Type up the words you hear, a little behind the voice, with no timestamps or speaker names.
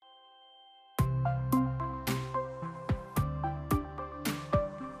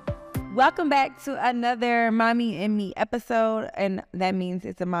Welcome back to another Mommy and Me episode, and that means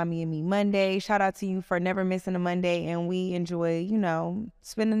it's a Mommy and Me Monday. Shout out to you for never missing a Monday, and we enjoy,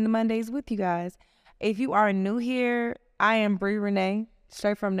 spending the Mondays with you guys. If you are new here, I am Bree Renee,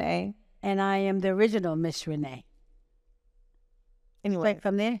 straight from the A. And I am the original Miss Renee. Anyway, Straight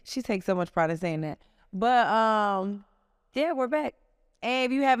from there. She takes so much pride in saying that. But, yeah, we're back. And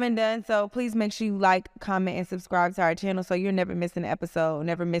if you haven't done so, please make sure you like, comment, and subscribe to our channel so you're never missing an episode,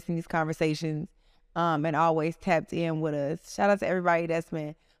 never missing these conversations, and always tapped in with us. Shout out to everybody that's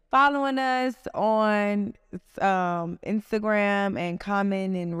been following us on Instagram and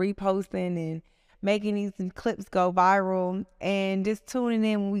commenting and reposting and making these clips go viral and just tuning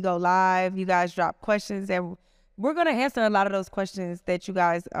in when we go live. You guys drop questions, and we're going to answer a lot of those questions that you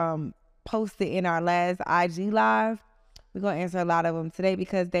guys posted in our last IG live. We're going to answer a lot of them today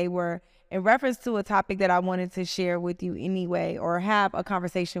because they were in reference to a topic that I wanted to share with you anyway, or have a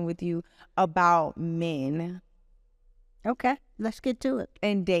conversation with you about men. Okay, let's get to it.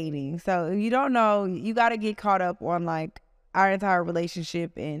 And dating. So if you don't know, you got to get caught up on like our entire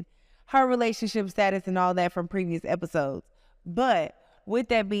relationship and her relationship status and all that from previous episodes. But with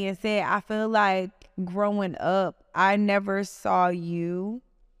that being said, I feel like growing up, I never saw you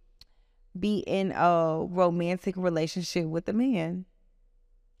be in a romantic relationship with a man.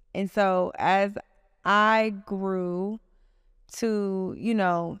 And so as I grew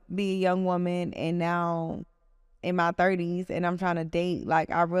to, be a young woman and now in my 30s and I'm trying to date, like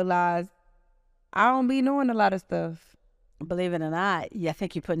I realized I don't be knowing a lot of stuff. Believe it or not, I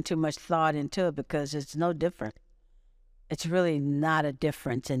think you're putting too much thought into it because it's no different. It's really not a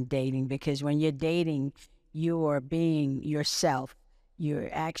difference in dating because when you're dating, you are being yourself. You're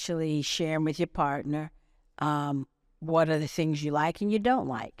actually sharing with your partner what are the things you like and you don't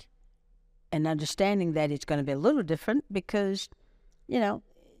like. And understanding that it's going to be a little different because,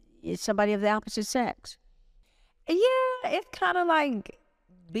 it's somebody of the opposite sex. Yeah, it's kind of like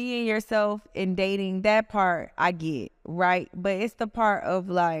being yourself and dating. That part I get, right? But it's the part of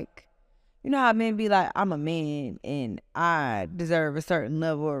like, you know how men be like, I'm a man and I deserve a certain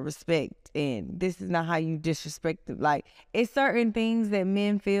level of respect and this is not how you disrespect them. Like, it's certain things that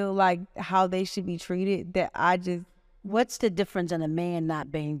men feel like how they should be treated that I just... What's the difference in a man not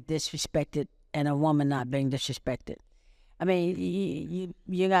being disrespected and a woman not being disrespected? I mean,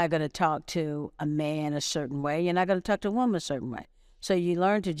 you're not going to talk to a man a certain way. You're not going to talk to a woman a certain way. So you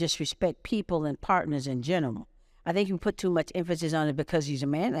learn to just respect people and partners in general. I think you put too much emphasis on it because he's a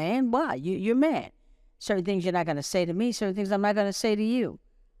man. And why? You're a man. Certain things you're not going to say to me. Certain things I'm not going to say to you.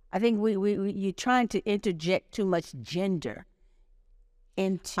 I think you're trying to interject too much gender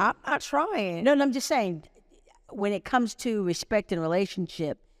into... I'm not trying. No, I'm just saying, when it comes to respect and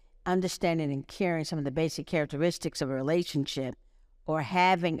relationship, understanding and caring some of the basic characteristics of a relationship or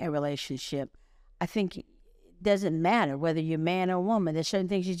having a relationship, I think it doesn't matter whether you're man or woman. There's certain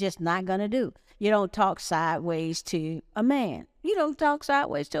things you're just not going to do. You don't talk sideways to a man. You don't talk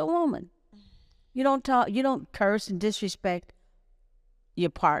sideways to a woman. You don't curse and disrespect your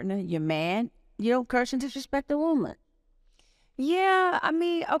partner, your man. You don't curse and disrespect a woman. Yeah, I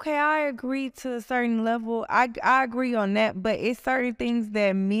mean, okay, I agree to a certain level. I agree on that, but it's certain things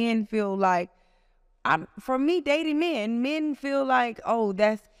that men feel like, for me, dating men feel like, oh,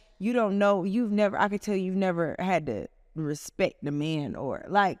 you don't know, I could tell you've never had to respect the man, or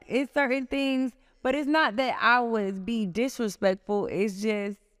like, it's certain things, but it's not that I would be disrespectful. It's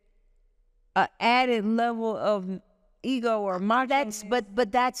just an added level of ego or macho.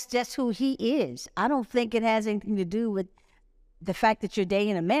 But that's just who he is. I don't think it has anything to do with the fact that you're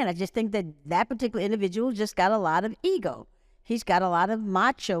dating a man. I just think that particular individual just got a lot of ego. He's got a lot of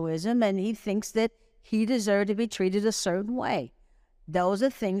machoism, and he thinks that he deserves to be treated a certain way. Those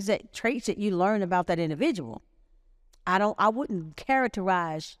are traits that you learn about that individual. I wouldn't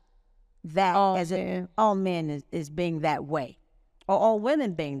characterize that all men is being that way, or all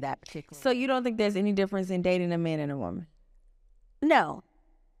women being that particular. So you don't think there's any difference in dating a man and a woman? No,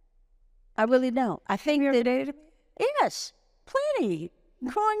 I really don't. I think you ever dated a man? Yes, plenty.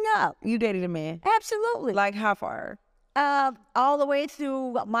 Growing up, you dated a man? Absolutely. Like how far? All the way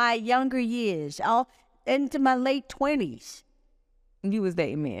through my younger years, all into my late 20s. You was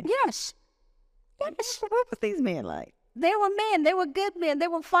dating men? Yes. What was these men like? They were men. They were good men. They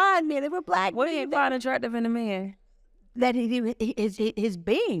were fine men. They were black what men. What do you find attractive in a man? That his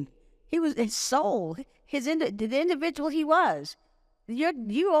being. He was his soul. The individual he was.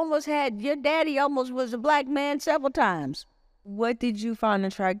 You almost had, your daddy almost was a black man several times. What did you find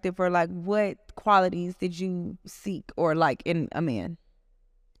attractive, or like what qualities did you seek or like in a man?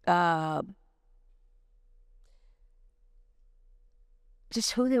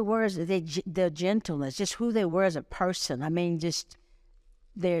 just who they were as their gentleness, just who they were as a person. I mean, just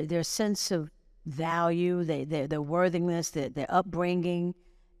their sense of value, their worthiness, their upbringing,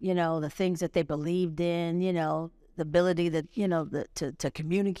 you know, the things that they believed in, you know, the ability that, you know, to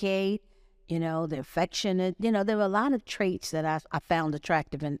communicate, you know, the affectionate, you know, there were a lot of traits that I found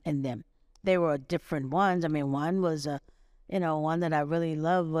attractive in them. They were different ones. I mean, one was one that I really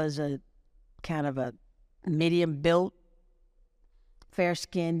loved was a kind of a medium built,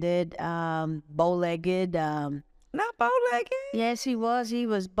 fair-skinned, bow-legged. Not bow-legged. Yes, he was. He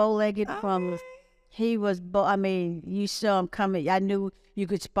was bow-legged from. He was. I mean, you saw him coming. I knew you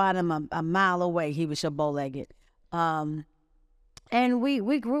could spot him a mile away. He was so bow-legged. And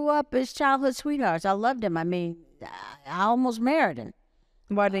we grew up as childhood sweethearts. I loved him. I mean, I almost married him.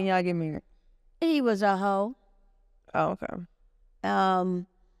 Why didn't y'all get married? He was a hoe. Oh, okay. That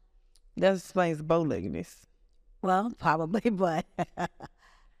explains bow-leggedness. Well, probably, but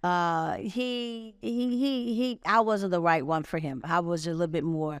he I wasn't the right one for him. I was a little bit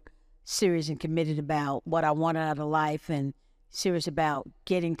more serious and committed about what I wanted out of life and serious about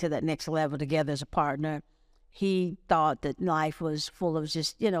getting to that next level together as a partner. He thought that life was full of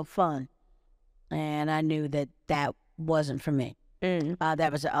just, you know, fun. And I knew that wasn't for me.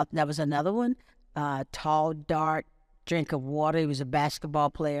 That was another one. Tall, dark, drink of water. He was a basketball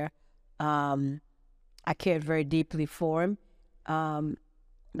player. I cared very deeply for him.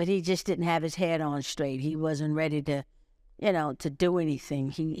 But he just didn't have his head on straight. He wasn't ready to, you know, to do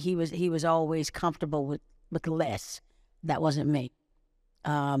anything. He was always comfortable with less. That wasn't me.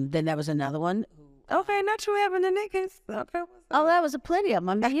 Then there was another one. Okay, not you having the niggas. Okay. Oh, that was a plenty of them.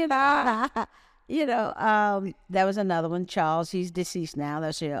 I mean, that was another one. Charles, he's deceased now.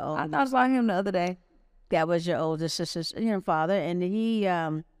 That's your old. I saw him the other day. That was your older sister's, father, and he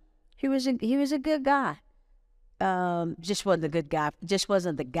was a good guy. Just wasn't a good guy. Just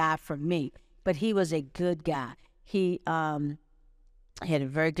wasn't the guy for me. But he was a good guy. He had a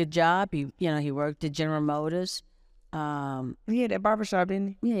very good job. He worked at General Motors. He had that barbershop,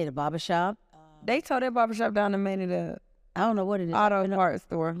 didn't he? He had a barbershop. They tore that barbershop down and made it a I don't know what it is. Auto parts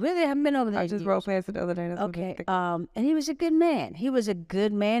store. Really, I haven't been over there. I just rode past it the other day. That's okay. And he was a good man. He was a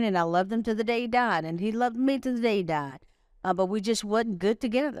good man, and I loved him to the day he died, and he loved me to the day he died. But we just wasn't good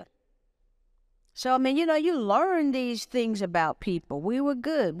together. So, I mean, you learn these things about people. We were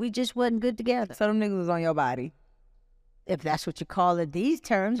good. We just wasn't good together. So them niggas was on your body. If that's what you call it these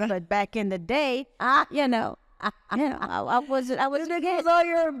terms. But back in the day, I wasn't. I was a good on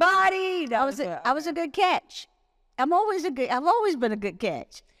your body. I was a good catch. I've always been a good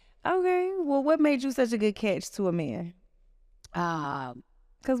catch. Okay. Well, what made you such a good catch to a man?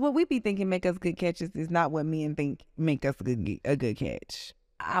 Because what we be thinking make us good catches is not what men think make us a good catch.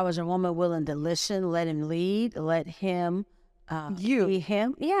 I was a woman willing to listen, let him lead, let him be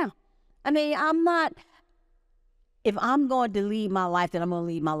him. Yeah. I mean, I'm not. If I'm going to lead my life, then I'm going to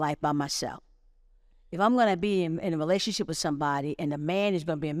lead my life by myself. If I'm going to be in a relationship with somebody and the man is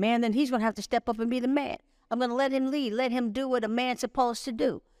going to be a man, then he's going to have to step up and be the man. I'm going to let him lead, let him do what a man's supposed to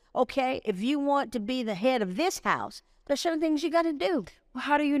do. Okay? If you want to be the head of this house, there's certain things you got to do. Well,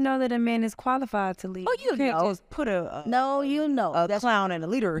 how do you know that a man is qualified to lead? Oh, you can't know. just put a clown and a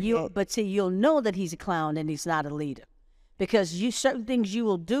leader. But see, you'll know that he's a clown and he's not a leader. Because certain things you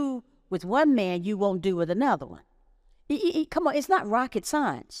will do with one man, you won't do with another one. Come on, it's not rocket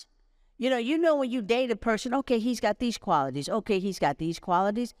science. You know when you date a person, okay, he's got these qualities. Okay, he's got these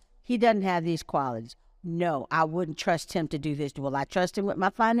qualities. He doesn't have these qualities. No, I wouldn't trust him to do this. Will I trust him with my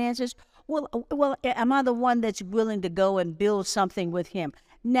finances? Well, am I the one that's willing to go and build something with him?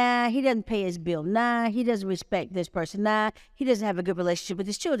 Nah, he doesn't pay his bill. Nah, he doesn't respect this person. Nah, he doesn't have a good relationship with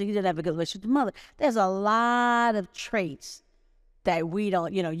his children. He doesn't have a good relationship with the mother. There's a lot of traits that we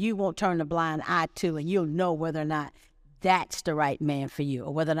don't, you won't turn a blind eye to, and you'll know whether or not that's the right man for you,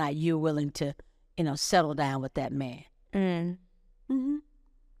 or whether or not you're willing to, settle down with that man. Mm-hmm.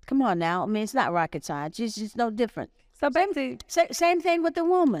 Come on now. I mean, it's not rocket science. It's just no different. So basically, same thing with the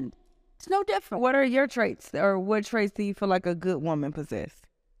woman. It's no different. What are your traits, or what traits do you feel like a good woman possesses?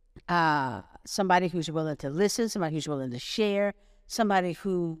 Somebody who's willing to listen, somebody who's willing to share, somebody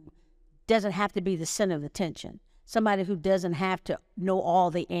who doesn't have to be the center of attention, somebody who doesn't have to know all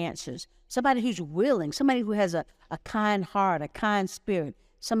the answers, somebody who's willing, somebody who has a kind heart, a kind spirit,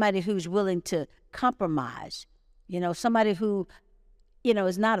 somebody who's willing to compromise, somebody who,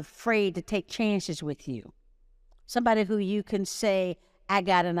 is not afraid to take chances with you, somebody who you can say, I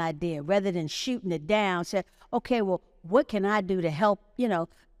got an idea, rather than shooting it down, say, okay, well, what can I do to help,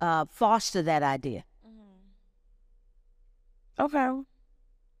 foster that idea? Okay.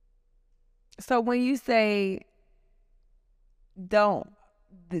 So when you say don't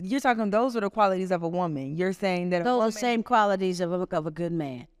you're talking, those are the qualities of a woman. You're saying that those are the same qualities of a good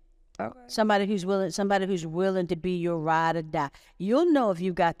man. Okay. Somebody who's willing to be your ride or die. You'll know if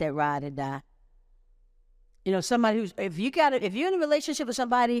you got that ride or die. You know, somebody who's, if you're in a relationship with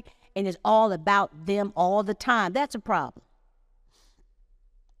somebody and it's all about them all the time, that's a problem.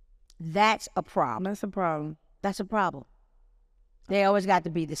 That's a problem. That's a problem. That's a problem. They always got to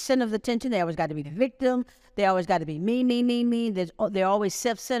be the center of the attention. They always got to be the victim. They always got to be me. They're always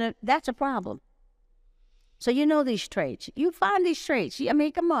self-centered. That's a problem. So you know these traits. You find these traits. I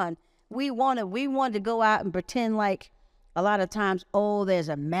mean, come on. We want to go out and pretend like a lot of times, oh, there's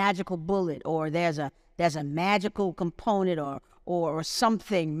a magical bullet, or there's a magical component, or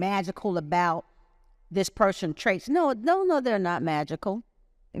something magical about this person's traits. No, they're not magical.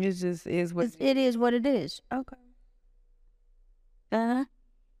 It just is what it is. What it is. Okay. Uh-huh.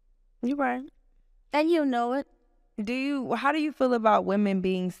 You're right. And you know it. How do you feel about women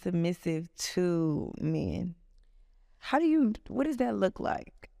being submissive to men? What does that look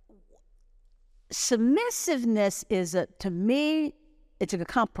like? Submissiveness to me, it's a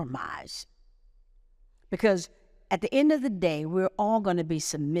compromise. Because at the end of the day, we're all going to be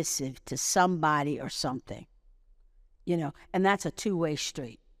submissive to somebody or something. You know, and that's a two-way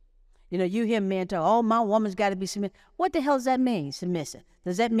street. You know, you hear men talk, oh, my woman's got to be submissive. What the hell does that mean, submissive?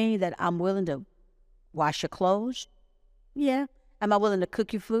 Does that mean that I'm willing to wash your clothes? Yeah. Am I willing to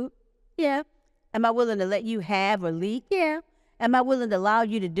cook your food? Yeah. Am I willing to let you have or lead? Yeah. Am I willing to allow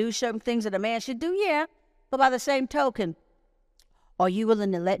you to do certain things that a man should do? Yeah. But by the same token, are you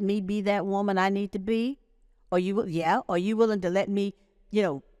willing to let me be that woman I need to be? Are you willing to let me,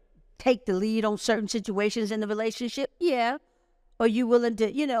 take the lead on certain situations in the relationship? Yeah. Are you willing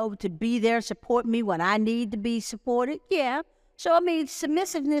to, to be there, support me when I need to be supported? Yeah. So, I mean,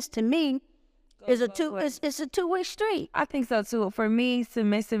 submissiveness to me is a two-way street. I think so, too. For me,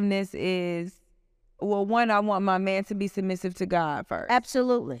 submissiveness is, well, one, I want my man to be submissive to God first.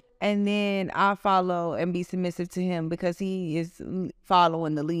 Absolutely. And then I follow and be submissive to him because he is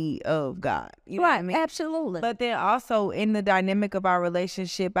following the lead of God. You know what I mean? Absolutely. But then also in the dynamic of our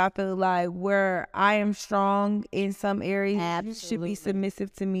relationship, I feel like where I am strong in some areas, you should be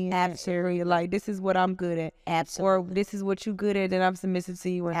submissive to me in that area. Like, this is what I'm good at. Absolutely. Or this is what you're good at, and I'm submissive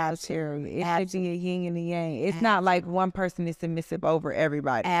to you in that area. It's a yin and a yang. It's not like one person is submissive over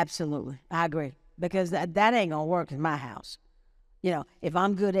everybody. Absolutely. I agree. Because that ain't going to work in my house. You know, if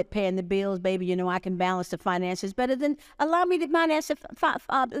I'm good at paying the bills, baby, I can balance the finances better than allow me to balance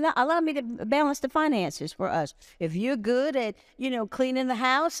the finances for us. If you're good at, cleaning the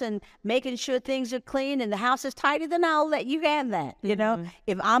house and making sure things are clean and the house is tidy, then I'll let you have that.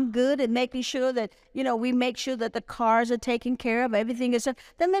 If I'm good at making sure that, we make sure that the cars are taken care of, everything is,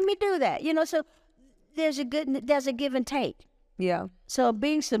 then let me do that. So there's a give and take. Yeah. So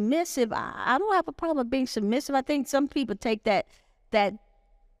being submissive, I don't have a problem being submissive. I think some people take that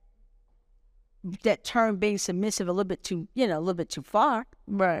term being submissive a little bit too far.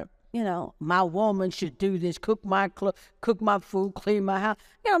 Right. My woman should do this, cook my food, clean my house.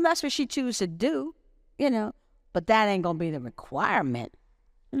 That's what she chooses to do, but that ain't going to be the requirement.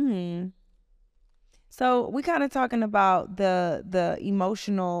 Mm-hmm. So we kind of talking about the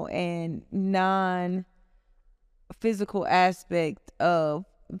emotional and non-physical aspect of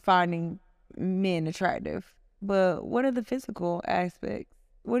finding men attractive. But what are the physical aspects?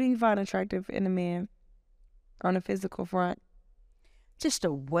 What do you find attractive in a man on a physical front? Just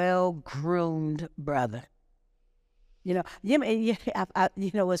a well-groomed brother.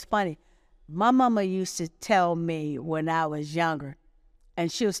 What's funny? My mama used to tell me when I was younger,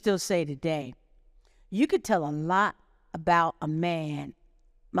 and she'll still say today, you could tell a lot about a man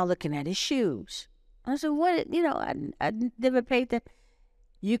by looking at his shoes. I said, what? I never paid that.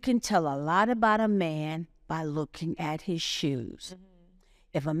 You can tell a lot about a man by looking at his shoes. Mm-hmm.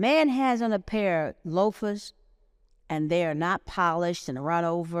 If a man has on a pair of loafers and they are not polished and run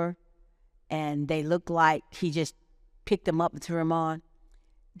over and they look like he just picked them up and threw them on,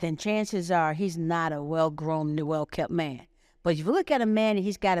 then chances are he's not a well-groomed, well-kept man. But if you look at a man and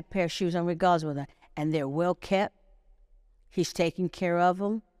he's got a pair of shoes on regardless of that, and they're well-kept, he's taking care of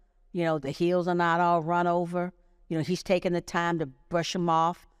them, the heels are not all run over, he's taking the time to brush them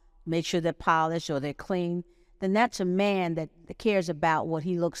off, make sure they're polished or they're clean, then that's a man that cares about what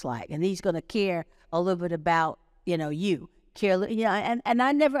he looks like. And he's going to care a little bit about, you. And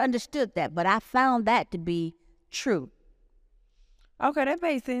I never understood that, but I found that to be true. Okay, that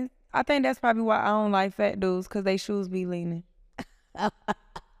makes sense. I think that's probably why I don't like fat dudes, because they shoes be leaning.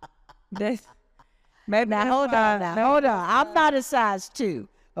 That's maybe. Now, hold on. I'm not a size 2,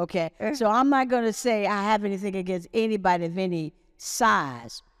 okay? So I'm not going to say I have anything against anybody of any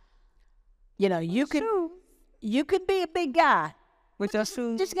size. You know, you could be a big guy. With your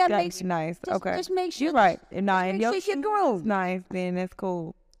shoes, Just gotta make nice. Okay, Just make sure. you're right. And now, Make and your sure shoes you're groomed. nice, then that's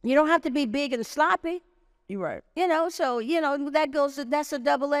cool. You don't have to be big and sloppy. You're right. You know, so that's a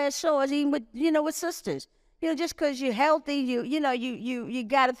double-edged sword, even with sisters. You know, just because you're healthy, you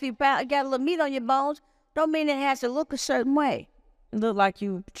got a few pounds, got a little meat on your bones, don't mean it has to look a certain way. Look like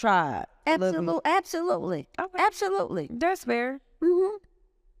you tried. Absolutely. Okay. Absolutely. That's fair. Mm-hmm.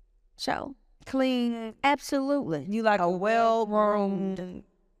 So, Clean. absolutely. You like a well-groomed.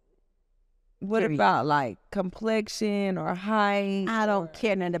 What Period. about like complexion or height? I don't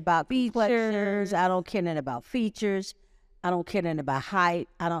care nothing about features. I don't care nothing about features. I don't care nothing about height.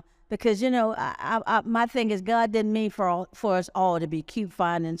 I don't, because my thing is, God didn't mean for us all to be cute,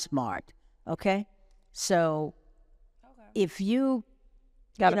 fine, and smart. Okay, so if you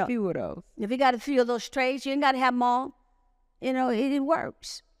Got a few of those. if you got a few of those traits, you ain't got to have them all. It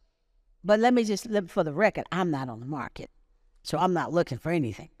works. But for the record, I'm not on the market, so I'm not looking for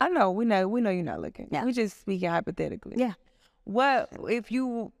anything. I know. We know you're not looking. Yeah. We just speaking hypothetically. Yeah. What if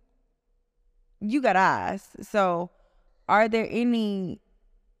you got eyes? So, are there any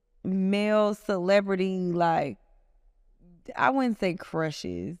male celebrity, like, I wouldn't say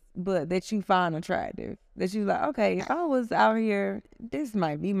crushes, but that you find attractive? That you like, okay, if I was out here, this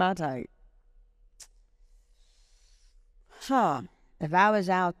might be my type. If I was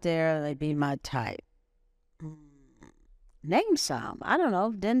out there, they'd be my type. Name some. I don't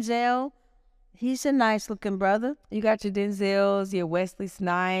know. Denzel. He's a nice looking brother. You got your Denzels, your Wesley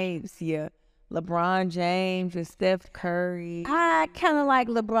Snipes, your LeBron James, your Steph Curry. I kind of like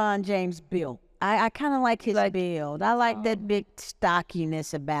LeBron James' build. I kind of like his build. I like that big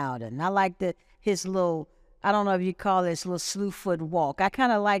stockiness about it. And I like his little, I don't know if you call this little slew foot walk. I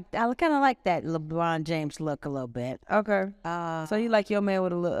kind of like that LeBron James look a little bit. Okay. So you like your man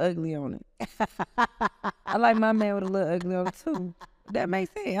with a little ugly on it. I like my man with a little ugly on it too. That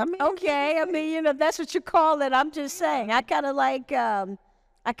makes sense. Okay. I mean, that's what you call it. I'm just saying. I kind of like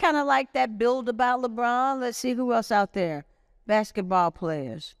that build about LeBron. Let's see who else out there. Basketball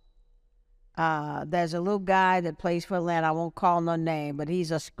players. There's a little guy that plays for Atlanta. I won't call no name, but he's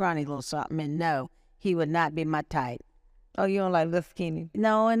a scrawny little something. And no, he would not be my type. Oh, you don't like little skinny?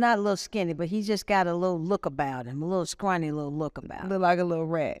 No, and not a little skinny, but he's just got a little look about him, a little scrawny little look about him. Look like a little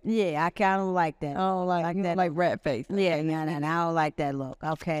rat. Yeah, I kind of like that. I don't like that. Like rat face. Yeah, and I don't like that look.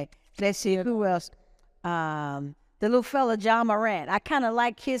 Okay, let's see who else. The little fella, John Morant. I kind of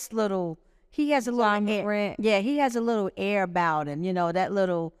like his little. He has a little air. Yeah, he has a little air about him. That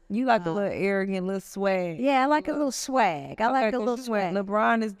little. You like a little arrogant, little swag. Yeah, I like a little swag. I like a little swag.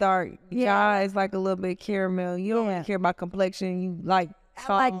 LeBron is dark. Ja is like a little bit caramel. You don't really care about complexion. You like.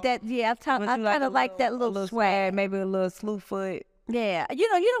 I like that. Yeah, I kind of like that little swag. Maybe a little slew foot. Yeah,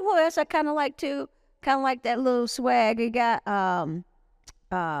 you know who else I kind of like too. Kind of like that little swag. He got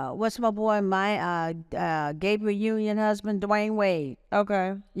what's my boy? My Gabriel Union husband, Dwayne Wade.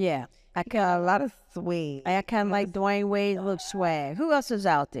 Okay. Yeah. I got a lot of swag. I kind of like Dwayne Wade look swag. Who else is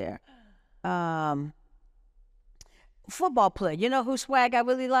out there? Football player. You know who swag I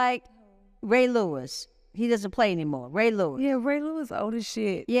really like? Ray Lewis. He doesn't play anymore. Ray Lewis. Yeah, Ray Lewis old as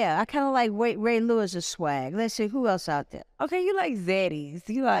shit. Yeah, I kind of like Ray Lewis' swag. Let's see who else out there. Okay, you like Zaddies.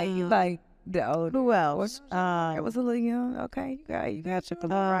 You like the old. Who else? It was a little young. Okay, you got your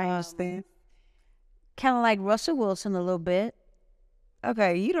Ryan then. Kind of like Russell Wilson a little bit.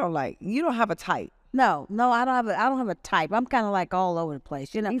 Okay, you don't have a type. No, I don't have a type. I'm kind of like all over the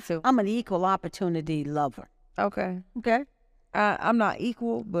place. Me too. I'm an equal opportunity lover. Okay. Okay. I'm not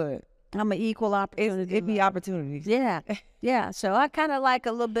equal, but I'm an equal opportunity. It be opportunities. Yeah, yeah. So I kind of like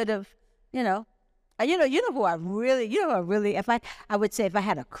a little bit of, you know who I really, I would say if I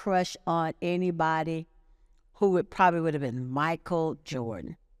had a crush on anybody, who would have been Michael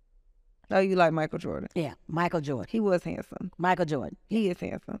Jordan. Oh, you like Michael Jordan? Yeah, Michael Jordan. He was handsome. Michael Jordan. He is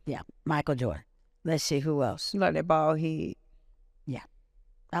handsome. Yeah, Michael Jordan. Let's see who else. You like that bald head? Yeah,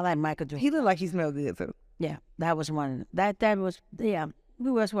 I like Michael Jordan. He looked like he smelled good too. Yeah, that was one. That was yeah.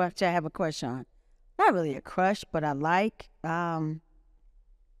 Who else would I have a crush on? Not really a crush, but I like. Who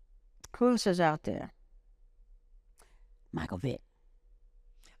else is out there? Michael Vick.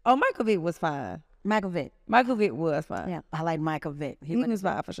 Oh, Michael Vick was fine. Michael Vick was fine. Yeah, I like Michael Vick. He was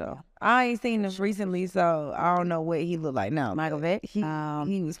fine for sure. I ain't seen him recently, so I don't know what he looked like now. Michael Vick. He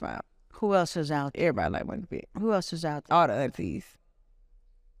was fine. Who else is out there? Everybody like Michael Vick. Who else is out there? All the aunties.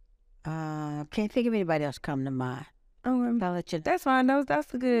 Can't think of anybody else come to mind. Oh, I'll let you. That's fine.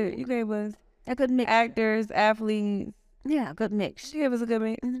 That's a good. You gave us a good mix. Actors, athletes. Yeah, good mix. You gave us a good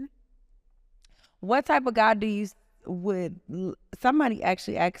mix. Mm-hmm. What type of guy do you somebody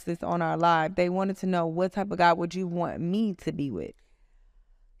actually asked this on our live. They wanted to know, what type of guy would you want me to be with?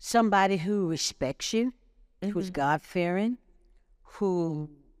 Somebody who respects you, who's God-fearing, who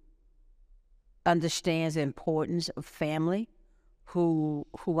understands the importance of family, who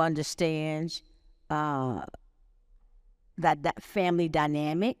understands that family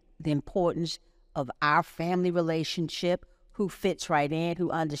dynamic, the importance of our family relationship, who fits right in,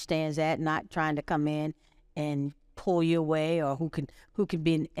 who understands that, not trying to come in and pull you away, or who can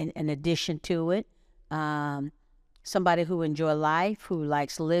be an addition to it. Somebody who enjoy life, who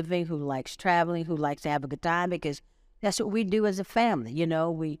likes living, who likes traveling, who likes to have a good time, because that's what we do as a family. You know,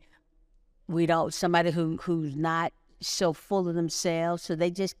 we don't, somebody who's not so full of themselves, so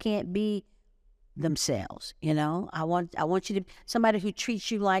they just can't be themselves. You know, I want you to, somebody who treats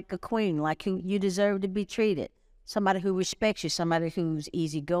you like a queen, like who you deserve to be treated. Somebody who respects you, somebody who's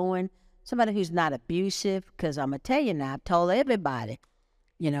easygoing, somebody who's not abusive, because I'm going to tell you now, I've told everybody,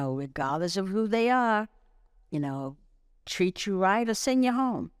 you know, regardless of who they are, you know, treat you right or send you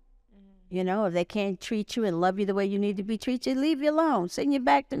home. You know, if they can't treat you and love you the way you need to be treated, leave you alone. Send you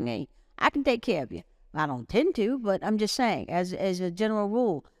back to me. I can take care of you. I don't tend to, but I'm just saying, as a general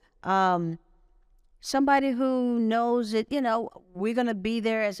rule, somebody who knows that, you know, we're going to be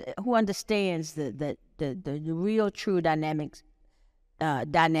there, who understands the real true dynamics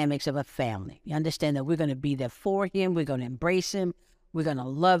of a family. You understand that we're going to be there for him. We're going to embrace him. We're going to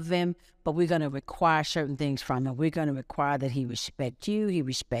love him, but we're going to require certain things from him. We're going to require that he respect you, he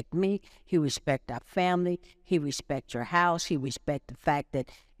respect me, he respect our family, he respect your house, he respect the fact that,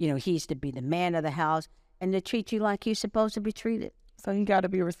 you know, he's to be the man of the house, and to treat you like you're supposed to be treated. So he got to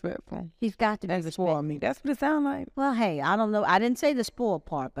be respectful. He's got to be respectful. Spoil me. That's what it sounds like. Well, hey, I don't know. I didn't say the spoil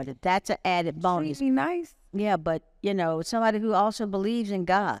part, but if that's an added bonus. Be nice. Yeah, but, you know, somebody who also believes in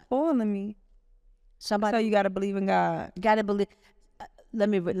God. Spoiling me. Somebody. So you got to believe in God. Got to believe. Let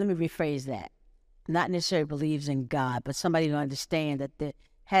me rephrase that. Not necessarily believes in God, but somebody who understands that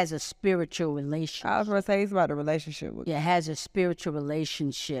has a spiritual relationship. I was going to say it's about a relationship with. Yeah, has a spiritual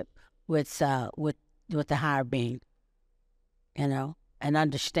relationship with the higher being. You know, and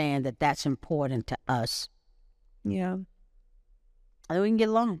understand that that's important to us. Yeah. And we can get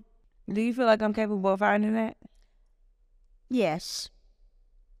along. Do you feel like I'm capable of finding that? Yes.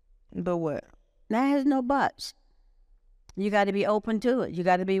 But what? That has no buts. You got to be open to it. You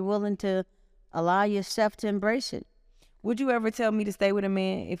got to be willing to allow yourself to embrace it. Would you ever tell me to stay with a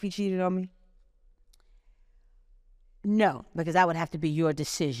man if he cheated on me? No, because that would have to be your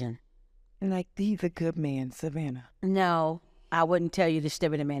decision. Like, he's a good man, Savannah. No, I wouldn't tell you to stay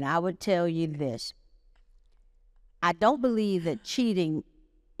with a man. I would tell you this. I don't believe that cheating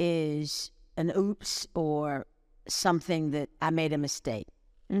is an oops or something that I made a mistake.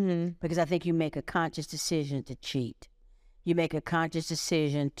 Because I think you make a conscious decision to cheat. You make a conscious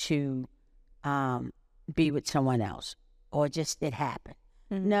decision to be with someone else, or just it happened.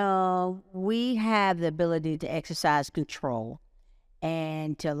 No, we have the ability to exercise control,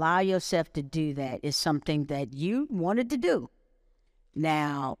 and to allow yourself to do that is something that you wanted to do.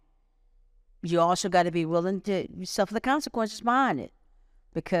 Now, you also got to be willing to suffer the consequences behind it,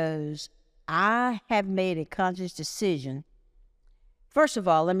 because I have made a conscious decision. First of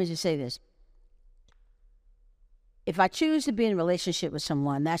all, let me just say this. If I choose to be in a relationship with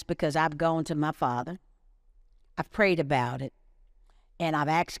someone, that's because I've gone to my Father, I've prayed about it, and I've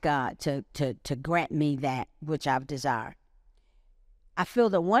asked God to grant me that which I've desired. I feel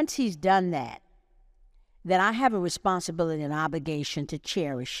that once he's done that, then I have a responsibility and obligation to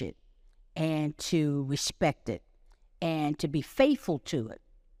cherish it and to respect it and to be faithful to it.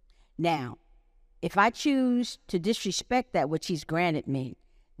 Now, if I choose to disrespect that which he's granted me,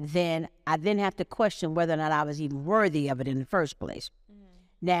 then I have to question whether or not I was even worthy of it in the first place.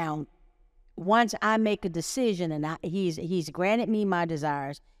 Now, once I make a decision and he's granted me my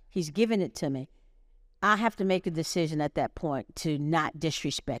desires, he's given it to me, I have to make a decision at that point to not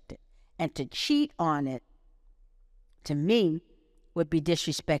disrespect it. And to cheat on it, to me, would be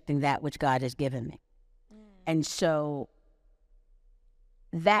disrespecting that which God has given me. And so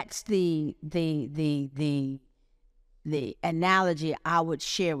that's the analogy I would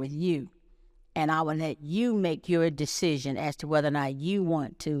share with you, and I would let you make your decision as to whether or not you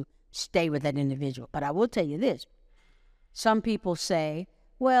want to stay with that individual. But I will tell you this. Some people say,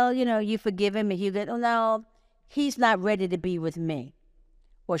 well, you know, you forgive him, and he go, oh, no, he's not ready to be with me,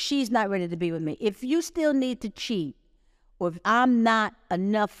 or she's not ready to be with me. If you still need to cheat, or if I'm not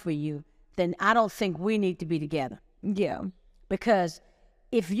enough for you, then I don't think we need to be together. Yeah. Because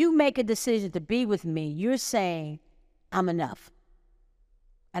if you make a decision to be with me, you're saying, I'm enough.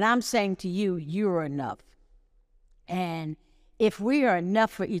 And I'm saying to you, you're enough. And if we are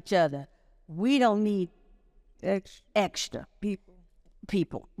enough for each other, we don't need extra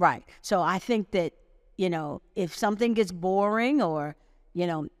people. Right. So I think that, if something gets boring or,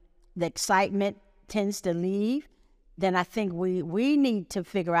 the excitement tends to leave, then I think we need to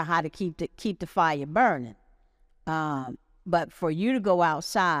figure out how to keep the fire burning. But for you to go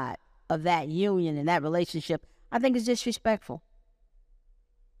outside of that union and that relationship, I think it's disrespectful.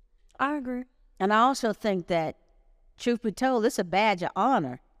 I agree. And I also think that, truth be told, it's a badge of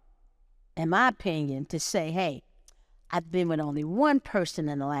honor, in my opinion, to say, hey, I've been with only one person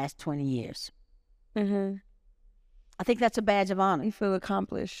in the last 20 years. Mm-hmm. I think that's a badge of honor. You feel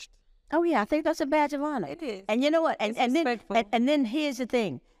accomplished. Oh, yeah, I think that's a badge of honor. It is. And you know what? And then here's the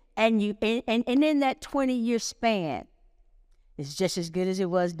thing. And in that 20-year span, it's just as good as it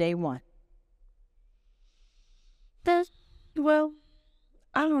was day one. Well,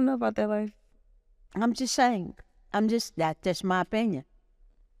 I don't know about that life. I'm just saying. That's my opinion.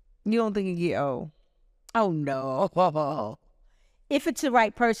 You don't think you get old? Oh, no. If it's the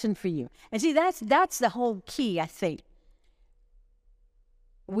right person for you. And see, that's the whole key, I think.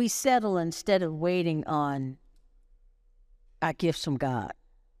 We settle instead of waiting on our gifts from God.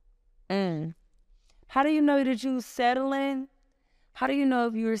 How do you know that you're settling? How do you know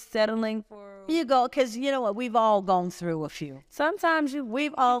if you're settling for? You go, because you know what? We've all gone through a few. Sometimes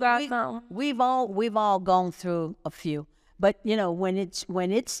we've all gone through a few. But when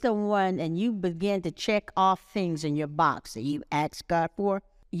it's the one and you begin to check off things in your box that you asked God for,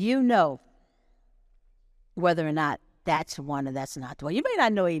 whether or not that's one or that's not the one. You may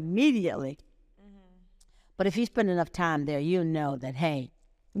not know immediately, but if you spend enough time there, you know that, hey,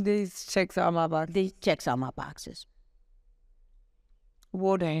 these checks all my boxes. These checks all my boxes.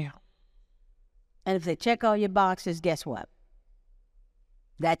 Well, damn. And if they check all your boxes, guess what?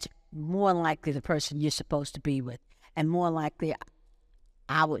 That's more likely the person you're supposed to be with. And more likely,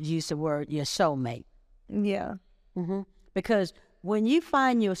 I would use the word, your soulmate. Yeah. Mm-hmm. Because when you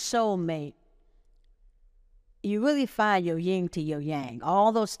find your soulmate, you really find your yin to your yang.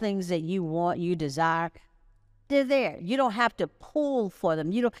 All those things that you want, you desire, they're there. You don't have to pull for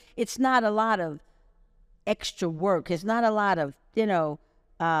them. It's not a lot of extra work. It's not a lot of,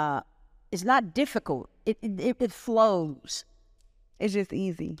 it's not difficult. It flows. It's just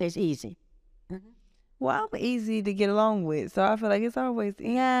easy. It's easy. Mm-hmm. Well, I'm easy to get along with, so I feel like it's always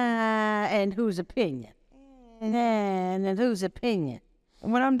easy. Yeah, and whose opinion? And whose opinion?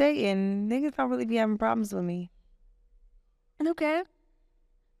 When I'm dating, niggas don't really be having problems with me. Okay.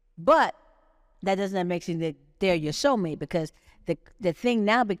 But that doesn't make sense that they're your soulmate, because the thing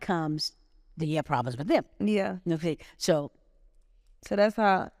now becomes that you have problems with them. Yeah. Okay. So that's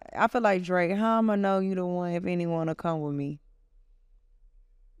how I feel like Drake. How am I know you the one if anyone will come with me?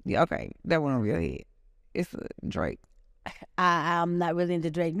 Yeah, okay. That went over your head. It's Drake. I'm not really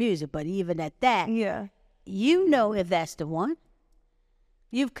into Drake music, but even at that, yeah, if that's the one.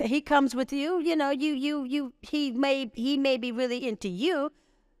 He comes with you. He may be really into you.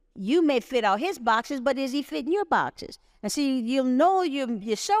 You may fit all his boxes, but is he fitting your boxes? And see, you'll know your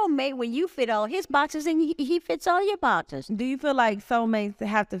soulmate when you fit all his boxes and he fits all your boxes. Do you feel like soulmates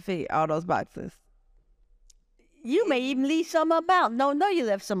have to fit all those boxes? You may even leave some of them out. No, you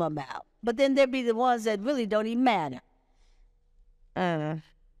left some of them out. But then there'll be the ones that really don't even matter.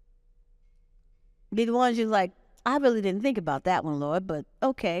 Be the ones you're like, I really didn't think about that one, Lord, but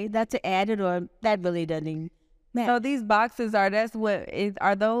okay, that's added, or that really doesn't even matter. So these boxes are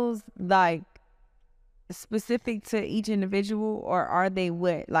those like specific to each individual, or are they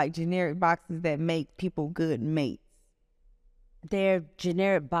like generic boxes that make people good mates? They're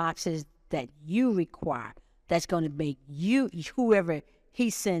generic boxes that you require. That's going to make you, whoever he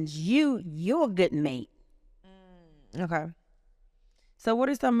sends you, your good mate. Okay. So what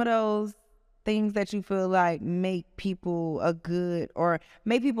are some of those things that you feel like make people or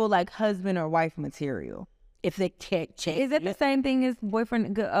make people like husband or wife material? If they check. Is it the same thing as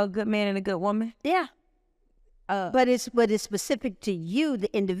boyfriend, a good man and a good woman? Yeah. But it's specific to you,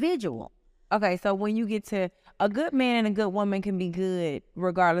 the individual. Okay, so when you get to a good man and a good woman can be good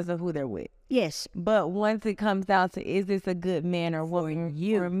regardless of who they're with. Yes. But once it comes down to, is this a good man or woman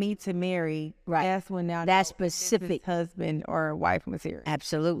for me to marry? Right. That's when that's specific husband or wife material.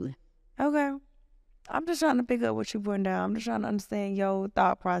 Absolutely. Okay. I'm just trying to pick up what you're putting down. I'm just trying to understand your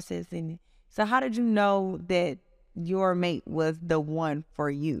thought process in it. So how did you know that your mate was the one for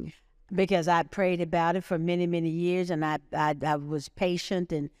you? Because I prayed about it for many, many years, and I was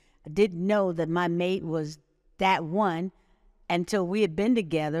patient, and I didn't know that my mate was that one until we had been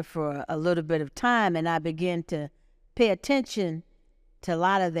together for a little bit of time, and I began to pay attention to a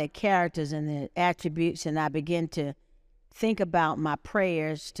lot of their characters and their attributes, and I begin to think about my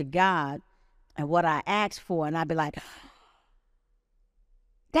prayers to God and what I asked for, and I'd be like,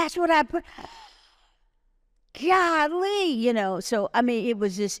 that's what I put. Golly, you know. So I mean, it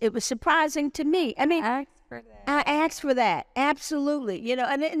was surprising to me. I mean, I asked for that. I asked for that, absolutely, you know.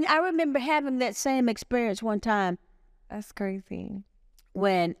 And I remember having that same experience one time That's crazy.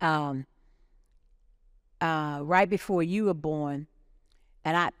 when right before you were born,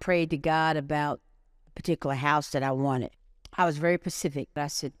 and I prayed to God about a particular house that I wanted. I was very specific. I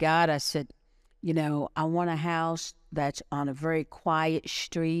said, God, I said, you know, I want a house that's on a very quiet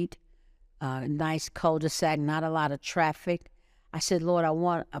street, nice cul-de-sac, not a lot of traffic. I said, Lord, I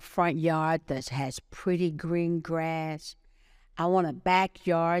want a front yard that has pretty green grass. I want a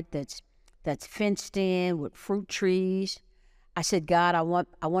backyard that's fenced in with fruit trees. I said, God, I want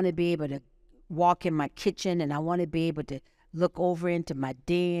to be able to walk in my kitchen, and I want to be able to look over into my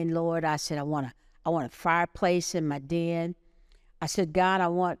den, Lord. I said, I want a fireplace in my den. I said, God, I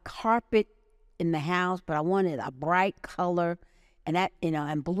want carpet in the house, but I wanted a bright color, and that, you know,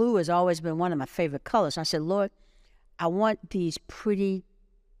 and blue has always been one of my favorite colors. I said, Lord, I want these pretty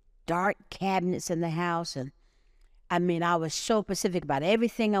dark cabinets in the house, and I mean, I was so specific about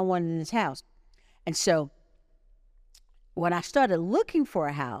everything I wanted in this house. And so when I started looking for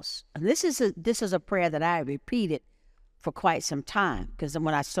a house, and this is a prayer that I repeated for quite some time, because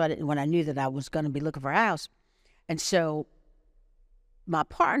when I knew that I was going to be looking for a house. And so my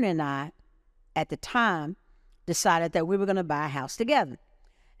partner and I, at the time, decided that we were going to buy a house together.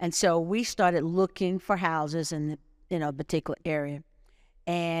 And so we started looking for houses in a particular area.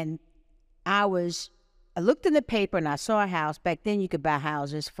 And I looked in the paper and I saw a house. Back then you could buy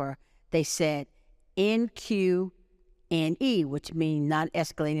houses for, they said, NQNE, which means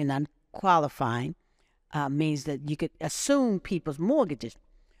non-escalating, non-qualifying, means that you could assume people's mortgages.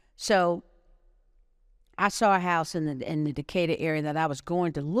 So I saw a house in the Decatur area that I was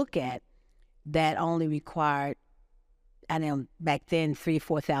going to look at that only required, I know back then,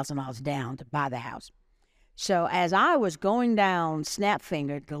 $3,000-$4,000 down to buy the house. So as I was going down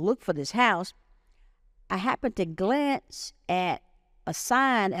Snapfinger to look for this house, I happened to glance at a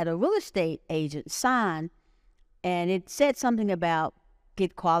sign at a real estate agent sign, and it said something about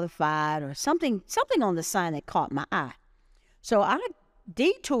get qualified or something on the sign that caught my eye. So I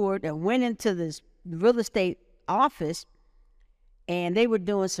detoured and went into this real estate office, and they were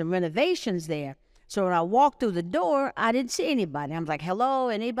doing some renovations there. So when I walked through the door, I didn't see anybody. I was like, hello,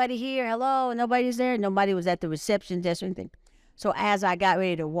 anybody here? Hello, nobody's there. Nobody was at the reception desk or anything. So as I got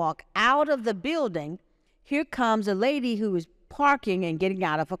ready to walk out of the building, here comes a lady who was parking and getting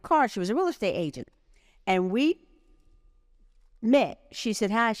out of a car. She was a real estate agent. And we met. She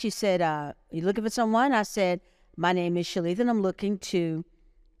said, hi. She said, you looking for someone? I said, my name is Shalita, and I'm looking to,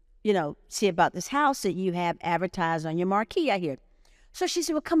 see about this house that you have advertised on your marquee out here. So she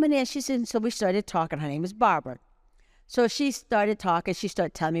said, well, come in. She said, so we started talking. Her name is Barbara. So she started talking. She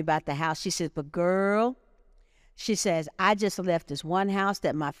started telling me about the house. She said, but girl, she says, I just left this one house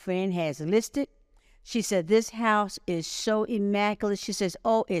that my friend has listed. She said, this house is so immaculate. She says,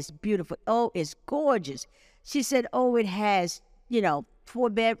 oh, it's beautiful. Oh, it's gorgeous. She said, oh, it has, 4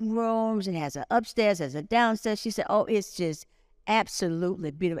 bedrooms. It has an upstairs, has a downstairs. She said, oh, it's just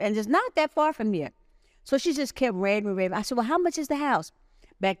absolutely beautiful. And it's not that far from here. So she just kept raving. I said, well, how much is the house?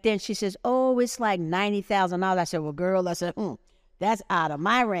 Back then, she says, oh, it's like $90,000. I said, well, girl, that's out of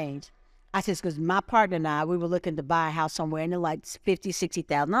my range. I said, because my partner and I, we were looking to buy a house somewhere in the like $50,000,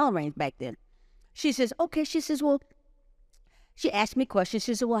 $60,000 range back then. She says, okay. She says, well, she asked me questions.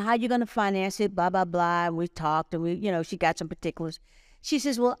 She said, well, how you going to finance it? Blah, blah, blah. And we talked and she got some particulars. She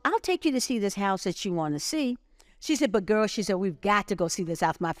says, well, I'll take you to see this house that you want to see. She said, but girl, she said, we've got to go see this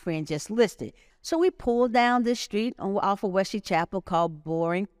house my friend just listed. So we pulled down this street off of Wesley Chapel called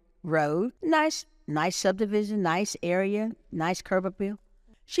Boring Road. Nice subdivision, nice area, nice curb appeal.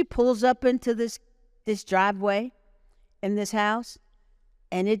 She pulls up into this driveway in this house,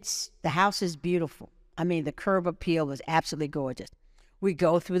 and the house is beautiful. I mean, the curb appeal was absolutely gorgeous. We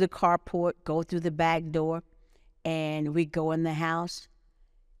go through the carport, go through the back door, and we go in the house,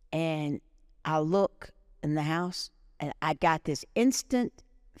 and I look in the house, and I got this instant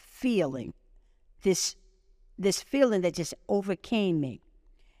feeling, this feeling that just overcame me.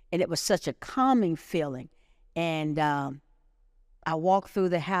 And it was such a calming feeling. And I walked through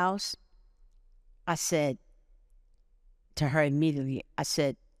the house. I said to her immediately, I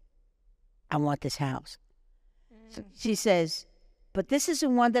said, I want this house. So she says, but this is the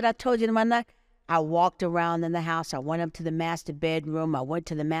one that I told you in my night. I walked around in the house. I went up to the master bedroom. I went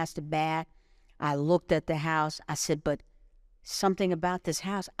to the master bath. I looked at the house. I said, but something about this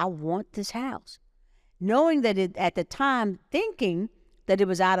house. I want this house. Knowing that at the time, thinking that it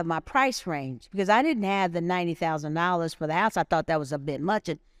was out of my price range, because I didn't have the $90,000 for the house. I thought that was a bit much,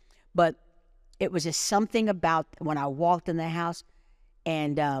 but it was just something about when I walked in the house,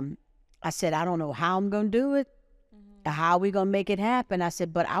 and I said, I don't know how I'm going to do it, how are we going to make it happen? I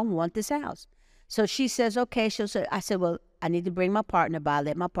said, but I want this house. So she says, okay. I said, well, I need to bring my partner by,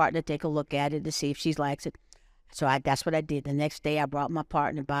 let my partner take a look at it to see if she likes it. So that's what I did. The next day I brought my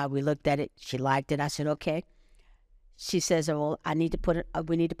partner by. We looked at it. She liked it. I said, okay. She says, well, we need to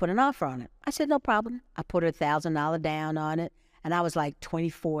put an offer on it. I said, no problem. I put her $1,000 down on it. And I was like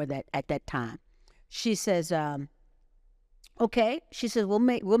 24 at that time. She says, okay. She says, we'll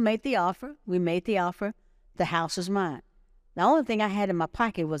make the offer. We made the offer. The house is mine. The only thing I had in my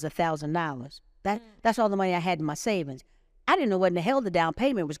pocket was $1,000. That's all the money I had in my savings. I didn't know what in the hell the down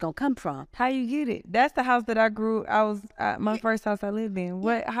payment was going to come from. How you get it? That's the house that my first house I lived in.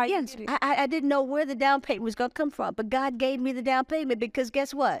 How you get it? I didn't know where the down payment was going to come from, but God gave me the down payment because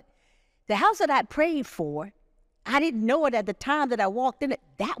guess what? The house that I prayed for, I didn't know it at the time that I walked in it.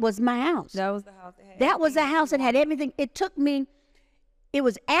 That was my house. That was the house that had everything. It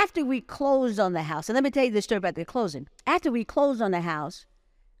was after we closed on the house. And let me tell you the story about the closing. After we closed on the house,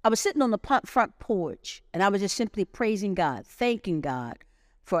 I was sitting on the front porch, and I was just simply praising God, thanking God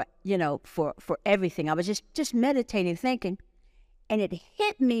for everything. I was just meditating, thinking, and it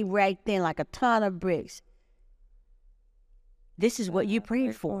hit me right then like a ton of bricks. This is what you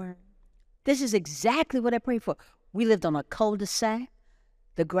prayed for. This is exactly what I prayed for. We lived on a cul-de-sac.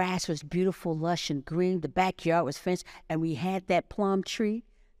 The grass was beautiful, lush, and green. The backyard was fenced, and we had that plum tree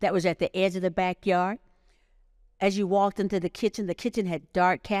that was at the edge of the backyard. As you walked into the kitchen had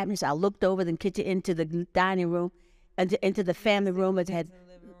dark cabinets. I looked over the kitchen into the dining room, into the family room. It had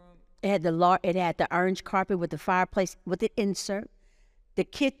the orange carpet with the fireplace with the insert.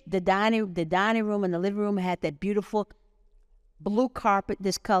 The dining room and the living room had that beautiful blue carpet,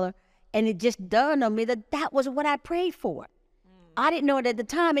 this color, and it just dawned on me that was what I prayed for. I didn't know it at the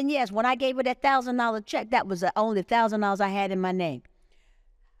time, and yes, when I gave her that $1,000 check, that was the only $1,000 I had in my name.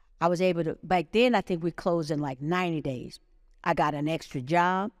 I was able to, back then, I think we closed in like 90 days. I got an extra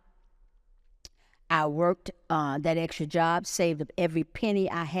job. I worked that extra job, saved up every penny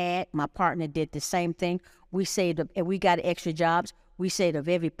I had. My partner did the same thing. We got extra jobs. We saved up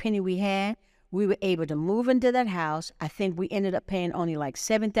every penny we had. We were able to move into that house. I think we ended up paying only like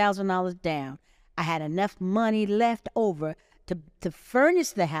 $7,000 down. I had enough money left over to furnish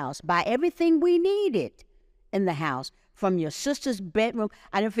the house, buy everything we needed in the house. From your sister's bedroom,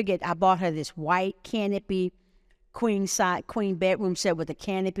 I never forget, I bought her this white canopy, queen bedroom set with a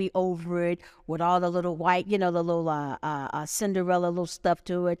canopy over it, with all the little white, the little Cinderella little stuff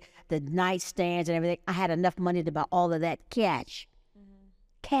to it, the nightstands and everything. I had enough money to buy all of that cash,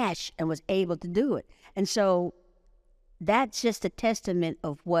 and was able to do it. And so that's just a testament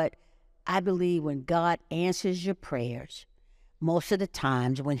of what I believe when God answers your prayers. Most of the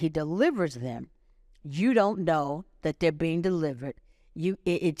times when he delivers them, you don't know that they're being delivered.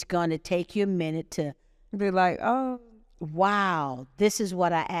 It's going to take you a minute to be like, oh, wow, this is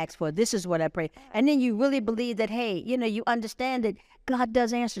what I asked for. This is what I prayed. And then you really believe that, hey, you understand that God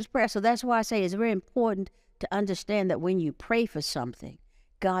does answer prayer. So that's why I say it's very important to understand that when you pray for something,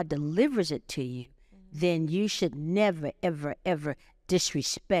 God delivers it to you, then you should never, ever, ever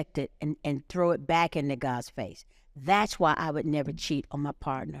disrespect it and throw it back into God's face. That's why I would never cheat on my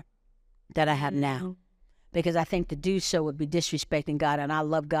partner that I have now, because I think to do so would be disrespecting God, and I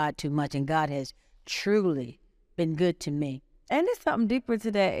love God too much, and God has truly been good to me. And it's something deeper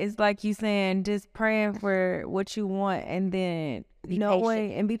to that. It's like you saying, just praying for what you want, and then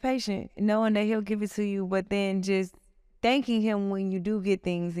be patient, knowing that he'll give it to you, but then just thanking him when you do get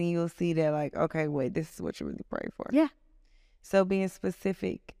things, and you'll see that, like, okay, wait, this is what you really pray for. Yeah. So being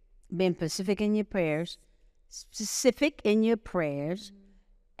specific in your prayers,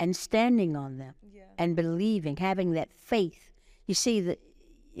 and standing on them, and believing, having that faith. You see, that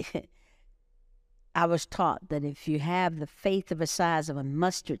I was taught that if you have the faith of the size of a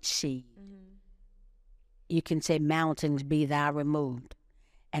mustard seed, you can say, mountains be thou removed.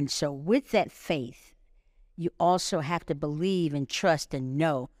 And so with that faith, you also have to believe and trust and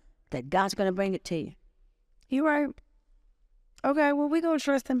know that God's going to bring it to you. You're right. Okay, well, we're going to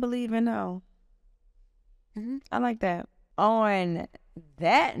trust and believe and know. I like that. On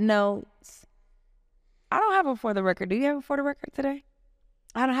that note, I don't have a for the record. Do you have a for the record today?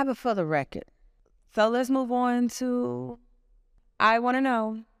 I don't have a for the record. So let's move on to I Want to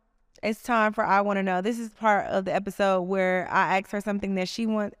Know. It's time for I Want to Know. This is part of the episode where I ask her something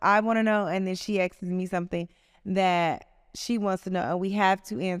that I want to know, and then she asks me something that she wants to know, and we have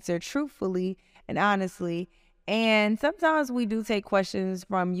to answer truthfully and honestly. And sometimes we do take questions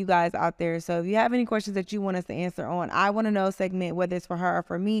from you guys out there. So if you have any questions that you want us to answer on I Want to Know segment, whether it's for her or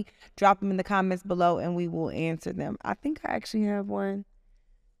for me, drop them in the comments below and we will answer them. I think I actually have one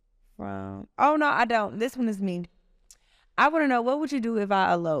from, oh no, I don't. This one is me. I want to know, what would you do if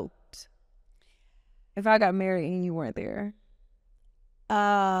I eloped? If I got married and you weren't there?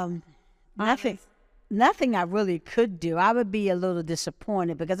 Nothing I really could do. I would be a little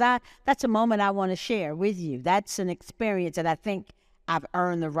disappointed because that's a moment I want to share with you. That's an experience that I think I've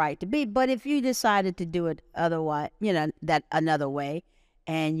earned the right to be. But if you decided to do it otherwise, that another way,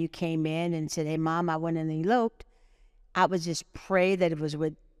 and you came in and said, "Hey, Mom, I went and eloped," I would just pray that it was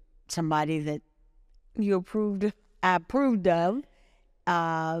with somebody that You approved? I approved of,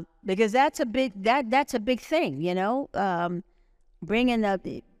 because that's a big thing, bringing up.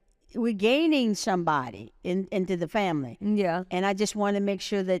 We're gaining somebody into the family. Yeah. And I just want to make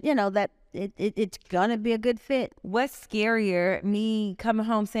sure that, that it's going to be a good fit. What's scarier, me coming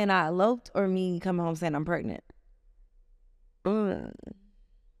home saying I eloped or me coming home saying I'm pregnant?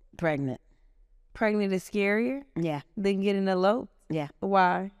 Pregnant. Pregnant is scarier Yeah. than getting eloped? Yeah.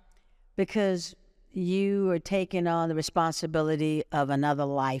 Why? Because you are taking on the responsibility of another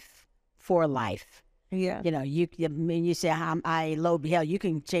life for life. Yeah. You say, I eloped, hell, you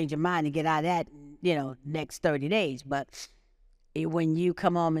can change your mind and get out of that, next 30 days. But when you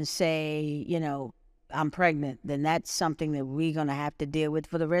come home and say, I'm pregnant, then that's something that we're going to have to deal with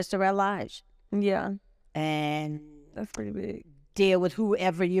for the rest of our lives. Yeah. And That's pretty big. deal with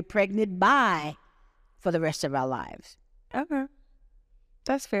whoever you're pregnant by for the rest of our lives. Okay.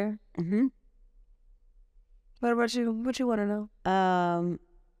 That's fair. Mm-hmm. What about you? What you want to know?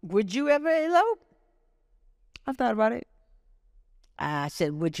 Would you ever elope? I've thought about it. I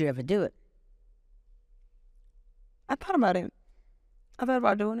said, would you ever do it? I thought about it. I thought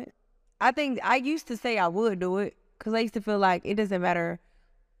about doing it. I think I used to say I would do it because I used to feel like it doesn't matter.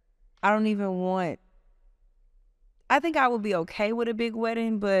 I don't even want. I think I would be okay with a big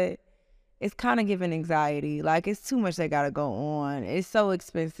wedding, but it's kind of giving anxiety. Like, it's too much that got to go on. It's so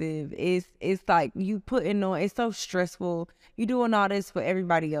expensive. It's like you putting on, it's so stressful. You doing all this for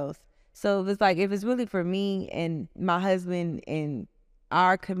everybody else. So if it's really for me and my husband and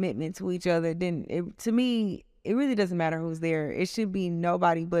our commitment to each other, then to me, it really doesn't matter who's there. It should be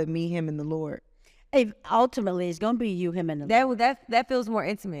nobody but me, him, and the Lord. Ultimately, it's going to be you, him, and the Lord. That feels more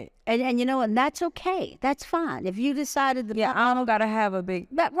intimate. And you know what? That's okay. That's fine. If you decided to... Yeah, I don't got to have a big...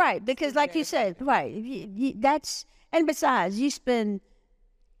 Right, because like you said, right, that's... And besides, you spend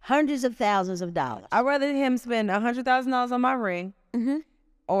hundreds of thousands of dollars. I'd rather him spend $100,000 on my ring,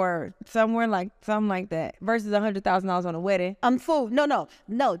 or something like that, versus $100,000 on a wedding. Food. No.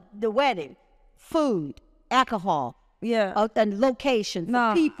 The wedding, food, alcohol. Yeah. And location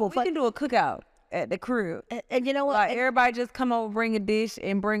for people. We can do a cookout at the crib. And you know what? Like, everybody just come over, bring a dish,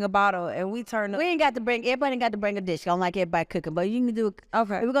 and bring a bottle, and we turn up. Everybody ain't got to bring a dish. I don't like everybody cooking, but you can do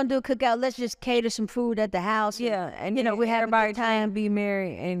okay. If we're going to do a cookout, let's just cater some food at the house. Yeah. And we have everybody a good time. Be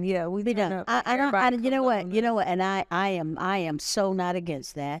married, and we be done. You know what? And I am so not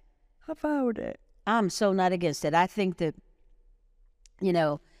against that. How far with that? I'm so not against it. I think that,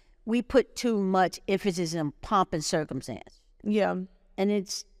 we put too much emphasis in pomp and circumstance. Yeah. And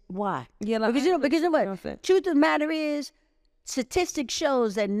it's why? Yeah, because you know what? Truth of the matter is, statistics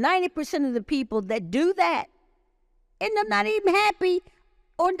shows that 90% of the people that do that end up not even happy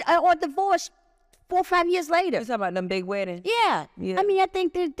or divorced 4 or 5 years later. You're talking about them big weddings. Yeah. I mean, I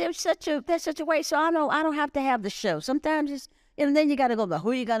think there's such a way. So I don't have to have the show. Sometimes it's, and then you got to go about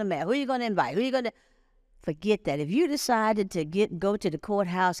who you gonna marry, who you gonna invite, who you gonna. Forget that. If you decided to go to the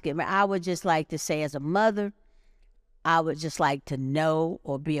courthouse, get married, I would just like to say, as a mother, I would just like to know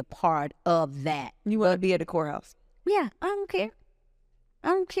or be a part of that. You want to be at the courthouse? Yeah, I don't care.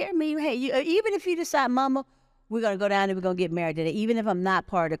 I mean, hey, even if you decide, Mama, we're gonna go down and we're gonna get married today, even if I'm not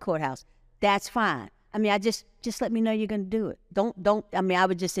part of the courthouse, that's fine. I mean, I just let me know you're gonna do it. Don't. I mean, I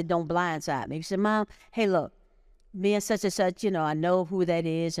would just say, don't blindside me. You say, Mom, hey, look, me and such, I know who that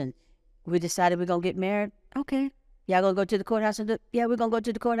is, and we decided we're gonna get married. Okay, y'all gonna go to the courthouse and yeah, we're gonna go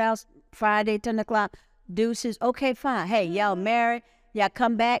to the courthouse Friday, 10 o'clock. Deuces. Okay, fine. Hey, y'all married. Y'all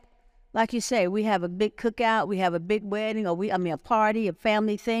come back. Like you say, we have a big cookout. We have a big wedding, or a party, a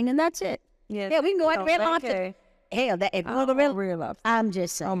family thing, and that's it. Yeah, we can go out to Red Lobster. Hell, if we go to Red Lobster, I'm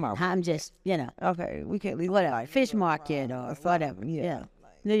just saying. I'm just, Okay, we can't leave. Whatever, fish market or whatever. Yeah.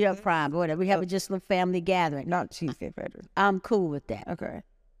 New York Prime, whatever. We have just a family gathering. Not Cheesecake Factory. I'm cool with that. Okay.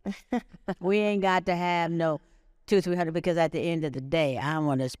 We ain't got to have no $200-300 because at the end of the day, I don't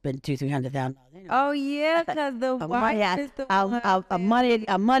want to spend $200,000-300,000. Anyway. Oh yeah, because the wife is the one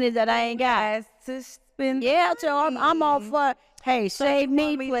a money that I ain't got. has to spend. Yeah, so I'm all for. Hey, save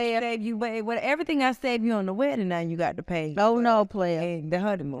me, player. Save you, but everything I saved you on the wedding, now you got to pay. Oh no, player. And the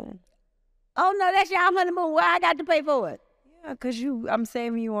honeymoon. Oh no, that's your honeymoon. Why I got to pay for it? Yeah, cause I'm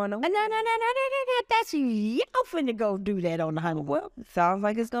saving you on the. No. That's y'all finna go do that on the honeymoon. Well, sounds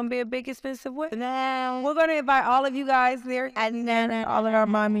like it's gonna be a big expensive wedding. No, We're gonna invite all of you guys there. no. All of our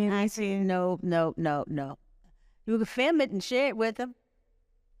mommy and I see. No. You can film it and share it with them.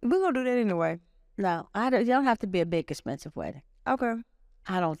 we're gonna do that anyway. No, you don't have to be a big expensive wedding. Okay.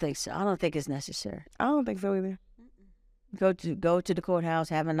 I don't think so. I don't think it's necessary. I don't think so either. Go to the courthouse,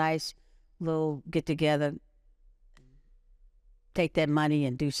 have a nice little get together, take that money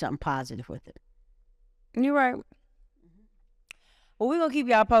and do something positive with it. You're right. Well, we're gonna keep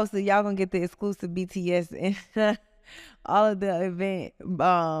y'all posted. Y'all gonna get the exclusive BTS and all of the event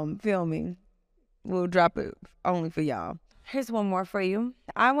filming. We'll drop it only for y'all. Here's one more for you.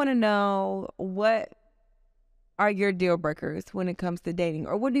 I want to know, what are your deal breakers when it comes to dating,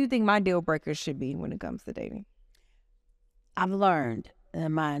 or what do you think my deal breakers should be when it comes to dating? I've learned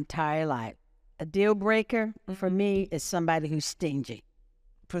in my entire life, a deal breaker for me is somebody who's stingy.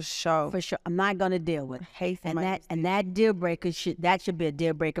 For sure. For sure, I'm not gonna deal with. And that deal breaker should be a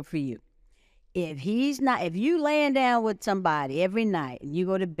deal breaker for you. If you laying down with somebody every night and you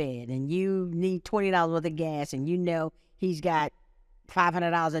go to bed and you need $20 worth of gas and you know he's got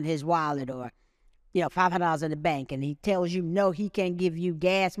 $500 in his wallet or $500 in the bank and he tells you no, he can't give you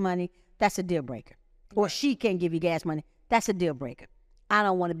gas money, that's a deal breaker. Or she can't give you gas money, that's a deal breaker. I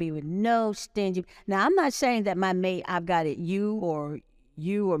don't want to be with no stingy. Now, I'm not saying that my mate, I've got it, you or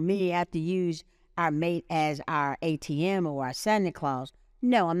me have to use our mate as our ATM or our Santa Claus.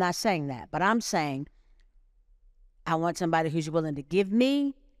 No, I'm not saying that. But I'm saying I want somebody who's willing to give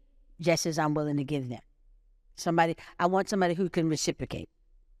me just as I'm willing to give them. I want somebody who can reciprocate.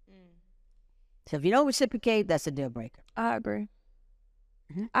 So if you don't reciprocate, that's a deal breaker. I agree.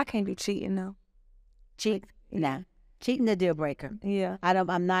 Mm-hmm. I can't do cheating though. Cheat? Nah. Cheating a deal breaker. Yeah.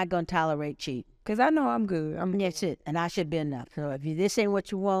 I'm not gonna tolerate cheat. Cause I know I'm good. That's it. And I should be enough. So if this ain't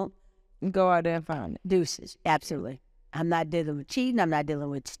what you want, go out there and find it. Deuces. Absolutely. I'm not dealing with cheating. I'm not dealing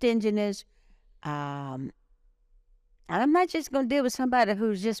with stinginess. And I'm not just gonna deal with somebody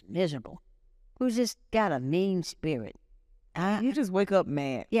who's just miserable, who's just got a mean spirit. You just wake up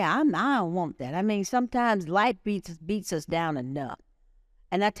mad. Yeah, I don't want that. I mean, sometimes life beats us down enough.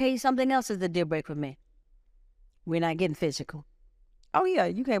 And I tell you something else is the deal breaker for me. We're not getting physical. Oh yeah,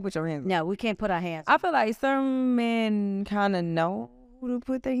 you can't put your hands on. No, we can't put our hands on. I feel like some men kind of know who to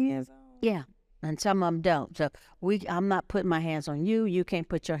put their hands on. Yeah, and some of them don't. So I'm not putting my hands on you. You can't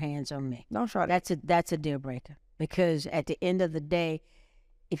put your hands on me. Don't try that. That's a deal breaker. Because at the end of the day,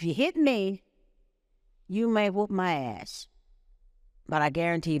 if you hit me, you may whoop my ass. But I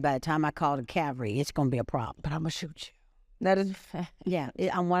guarantee you by the time I call the cavalry, it's going to be a problem. But I'm going to shoot you. That is... Yeah,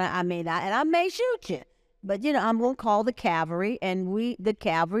 I may shoot you. But, I'm going to call the cavalry, and the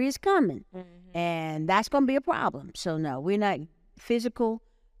cavalry is coming. Mm-hmm. And that's going to be a problem. So, no, we're not physical,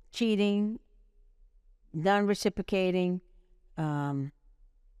 cheating, non-reciprocating. Those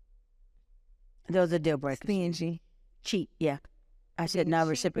are deal breakers. Stingy. Cheat, yeah. I said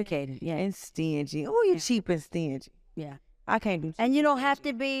non-reciprocating. Yeah. And stingy. Oh, you're cheap and stingy. Yeah. I can't do cheap. And you don't have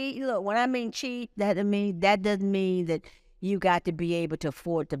to be, look, when I mean cheat, that doesn't mean that you got to be able to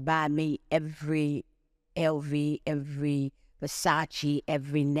afford to buy me every LV, every Versace,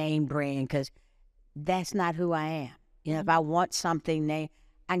 every name brand, because that's not who I am. If I want something, I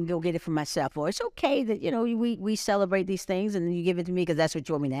can go get it for myself. Or it's okay that, we celebrate these things and you give it to me because that's what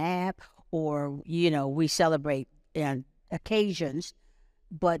you want me to have. Or, we celebrate occasions,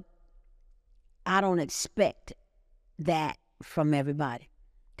 but I don't expect that from everybody.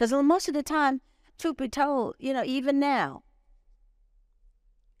 Because most of the time, truth be told, even now,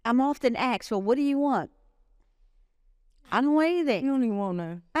 I'm often asked, well, what do you want? I don't want anything. You don't even want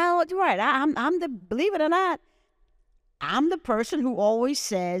that. Right. I'm believe it or not, I'm the person who always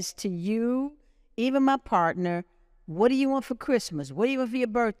says to you, even my partner, what do you want for Christmas? What do you want for your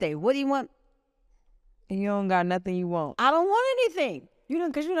birthday? What do you want? And you don't got nothing you want. I don't want anything.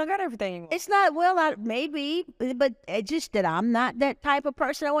 Because you don't got everything you want. It's not, maybe, but it's just that I'm not that type of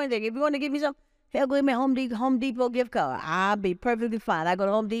person. I want anything. If you want to give me some, hell, give me a Home Depot gift card. I'll be perfectly fine. I go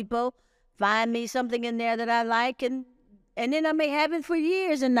to Home Depot, find me something in there that I like, and then I may have it for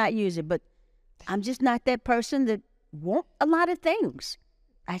years and not use it. But I'm just not that person that want a lot of things.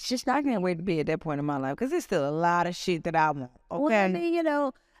 That's just not. I can't wait to be at that point in my life because there's still a lot of shit that I want. Okay. Well, I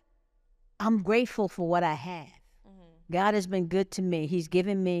mean, I'm grateful for what I have. God has been good to me. He's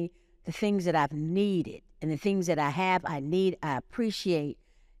given me the things that I've needed, and the things that I have, I need, I appreciate,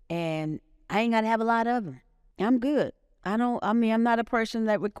 and I ain't got to have a lot of them. I'm good. I'm not a person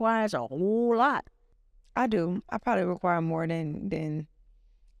that requires a whole lot. I do. I probably require more than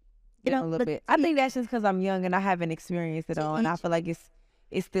You know, a little but bit. I think that's just because I'm young and I haven't experienced it all, and I feel like it's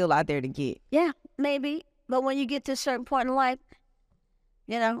still out there to get. yeah, maybe. But when you get to a certain point in life,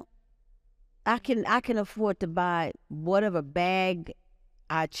 you know, I can afford to buy whatever bag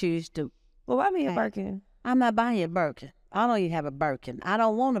I choose to. Well, buy me a Hey. Birkin. I'm not buying you a Birkin. I don't even have a Birkin. I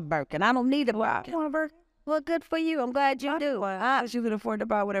don't want a Birkin. I don't need a Well, I Birkin. want a Birkin. Well, good for you. I'm glad you do. Because you can afford to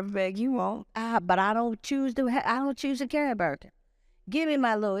buy whatever bag you want. But I don't choose to. I don't choose to carry a Birkin. Give me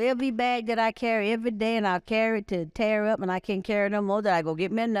my little LV bag that I carry every day, and I'll carry it to tear up, and I can't carry no more. Then I go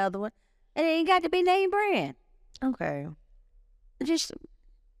get me another one, and it ain't got to be name brand. Okay. Just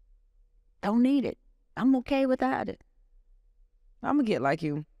don't need it. I'm okay without it. I'm going to get like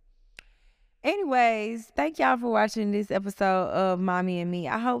you. Anyways, thank y'all for watching this episode of Mommy and Me.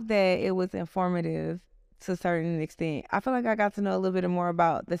 I hope that it was informative to a certain extent. I feel like I got to know a little bit more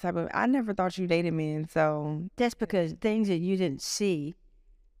about this type of... I never thought you dated men, so... That's because things that you didn't see,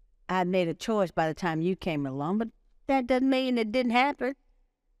 I made a choice by the time you came along, but that doesn't mean it didn't happen.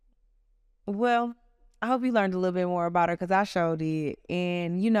 Well, I hope you learned a little bit more about her because I sure did.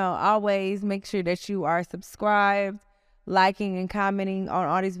 And, you know, always make sure that you are subscribed, liking and commenting on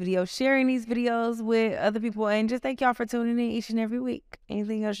all these videos, sharing these videos with other people, and just thank y'all for tuning in each and every week.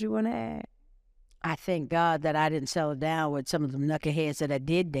 Anything else you want to add? I thank God that I didn't settle down with some of the knuckleheads that I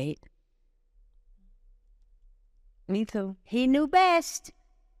did date. Me too. He knew best.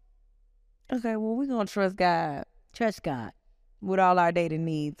 Okay, well, we're going to trust God Trust God. with all our dating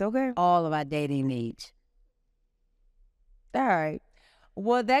needs, okay? All of our dating needs. All right.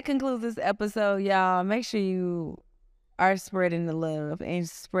 Well, that concludes this episode, y'all. Make sure you are spreading the love and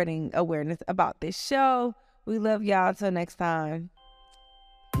spreading awareness about this show. We love y'all. Till next time.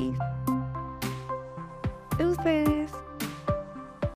 Peace. Deuces.